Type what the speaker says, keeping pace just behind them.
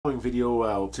Following video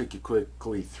will take you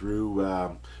quickly through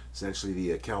essentially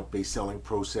the account-based selling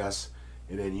process,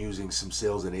 and then using some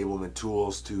sales enablement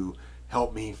tools to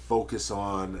help me focus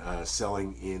on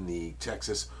selling in the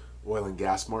Texas oil and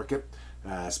gas market,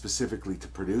 specifically to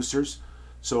producers.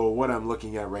 So what I'm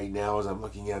looking at right now is I'm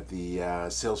looking at the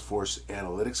Salesforce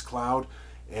Analytics Cloud,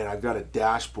 and I've got a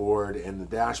dashboard, and the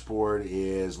dashboard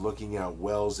is looking at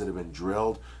wells that have been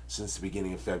drilled since the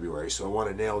beginning of February. So I want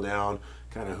to nail down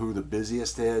kind of who the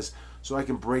busiest is, so I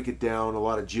can break it down, a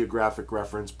lot of geographic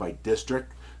reference by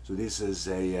district. So this is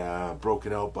a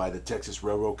broken out by the Texas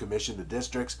Railroad Commission, the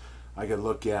districts. I can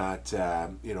look at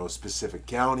specific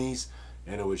counties,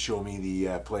 and it would show me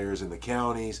the players in the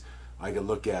counties. I can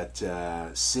look at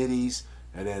cities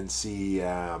and then see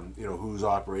who's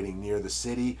operating near the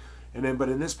city. And then, but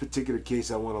in this particular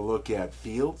case, I want to look at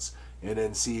fields and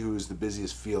then see who's the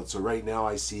busiest field. So right now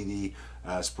I see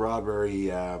the Strawberry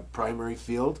primary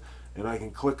field, and I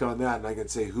can click on that and I can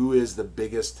say who is the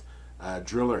biggest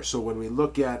driller. So when we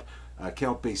look at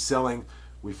account-based selling,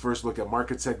 we first look at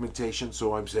market segmentation.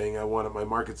 So I'm saying my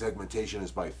market segmentation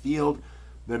is by field.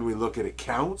 Then we look at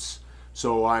accounts.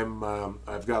 So I've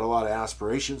got a lot of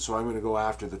aspirations, so I'm going to go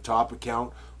after the top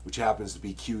account, which happens to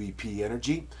be QEP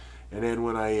Energy. And then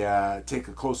when I take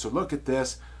a closer look at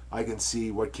this, I can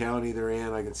see what county they're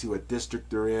in, I can see what district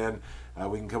they're in.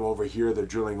 We can come over here, they're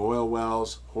drilling oil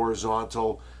wells,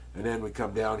 horizontal, and then we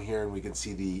come down here and we can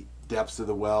see the depths of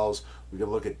the wells. We can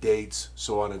look at dates,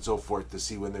 so on and so forth, to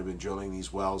see when they've been drilling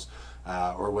these wells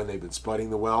or when they've been spudding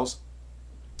the wells.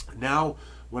 Now,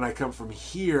 when I come from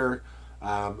here,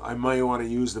 I might want to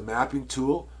use the mapping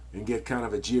tool and get kind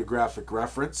of a geographic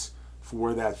reference for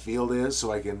where that field is,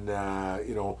 so I can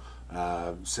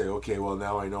say, okay, well,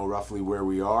 now I know roughly where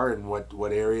we are and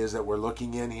what areas that we're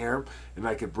looking in here, and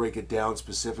I could break it down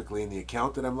specifically in the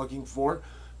account that I'm looking for.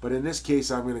 But in this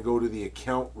case, I'm going to go to the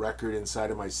account record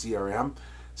inside of my CRM.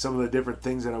 Some of the different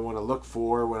things that I want to look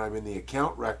for when I'm in the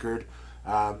account record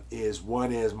is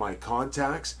my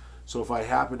contacts. So if I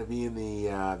happen to be in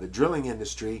the drilling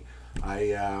industry,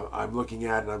 I'm looking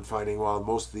at and I'm finding, well,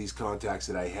 most of these contacts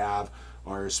that I have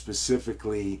are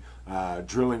specifically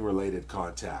drilling related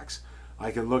contacts. I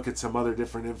can look at some other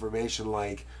different information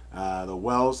like the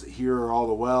wells. Here are all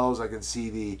the wells. I can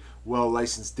see the well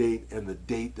license date and the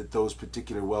date that those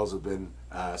particular wells have been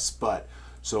spud.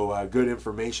 So good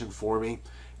information for me.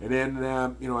 And then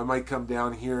I might come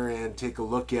down here and take a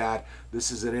look at, this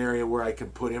is an area where I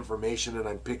can put information and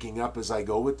I'm picking up as I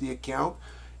go with the account.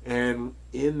 And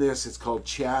in this, it's called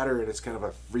chatter, and it's kind of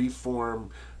a free form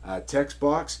text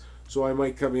box. So I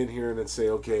might come in here and then say,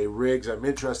 okay, rigs, I'm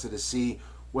interested to see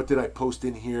what did I post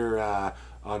in here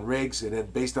on rigs, and then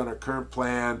based on our current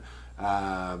plan,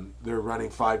 they're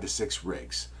running 5 to 6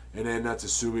 rigs. And then that's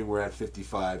assuming we're at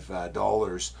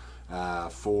 $55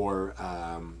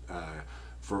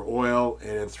 for oil and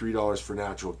then $3 for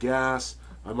natural gas.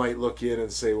 I might look in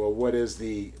and say, well, what is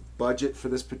the budget for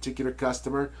this particular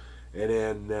customer? And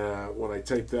then when I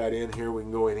type that in here, we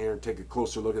can go in here and take a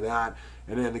closer look at that.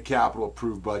 And then the capital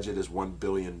approved budget is $1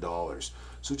 billion.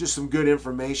 So just some good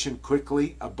information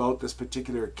quickly about this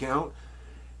particular account.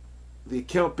 The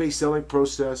account-based selling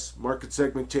process, market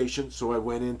segmentation. So I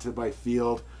went into my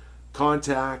field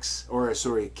accounts.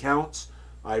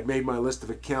 I made my list of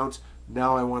accounts.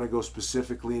 Now I want to go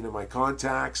specifically into my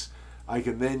contacts. I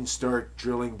can then start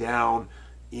drilling down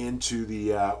into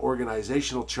the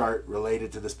organizational chart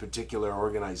related to this particular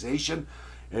organization,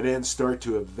 and then start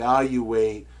to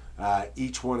evaluate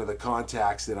each one of the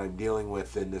contacts that I'm dealing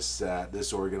with in this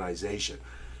organization.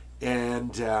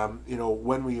 And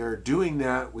when we are doing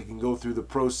that, we can go through the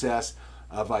process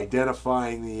of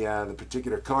identifying the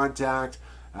particular contact.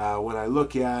 When I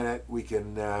look at it, we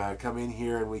can come in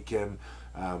here and we can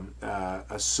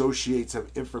associate some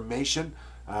information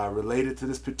related to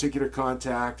this particular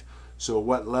contact. So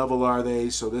what level are they?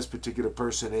 So this particular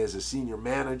person is a senior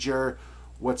manager.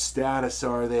 What status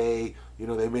are they?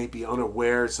 They may be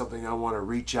unaware, something I want to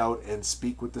reach out and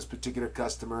speak with this particular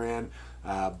customer in.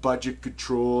 Budget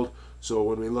controlled. So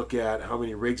when we look at how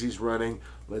many rigs he's running,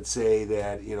 let's say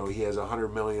that he has a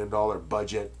 $100 million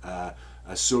budget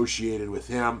associated with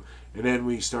him, and then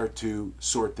we start to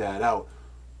sort that out.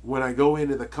 When I go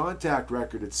into the contact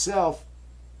record itself,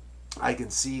 I can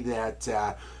see that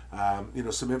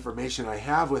some information I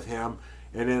have with him,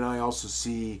 and then I also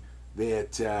see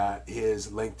that his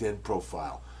LinkedIn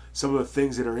profile. Some of the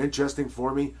things that are interesting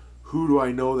for me: who do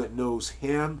I know that knows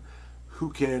him?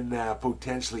 Who can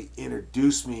potentially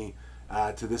introduce me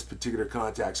to this particular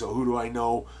contact? So who do I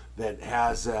know that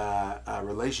has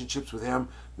relationships with him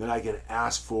that I can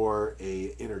ask for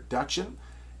a introduction?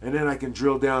 and then I can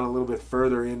drill down a little bit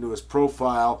further into his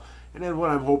profile. And then what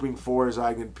I'm hoping for is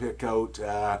I can pick out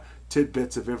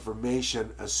tidbits of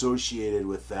information associated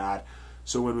with that.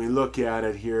 So when we look at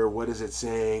it here, what is it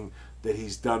saying that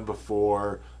he's done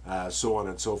before, so on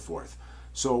and so forth.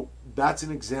 So that's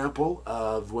an example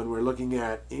of when we're looking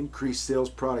at increased sales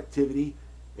productivity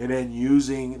and then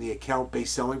using the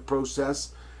account-based selling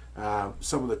process,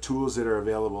 some of the tools that are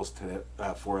available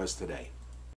for us today.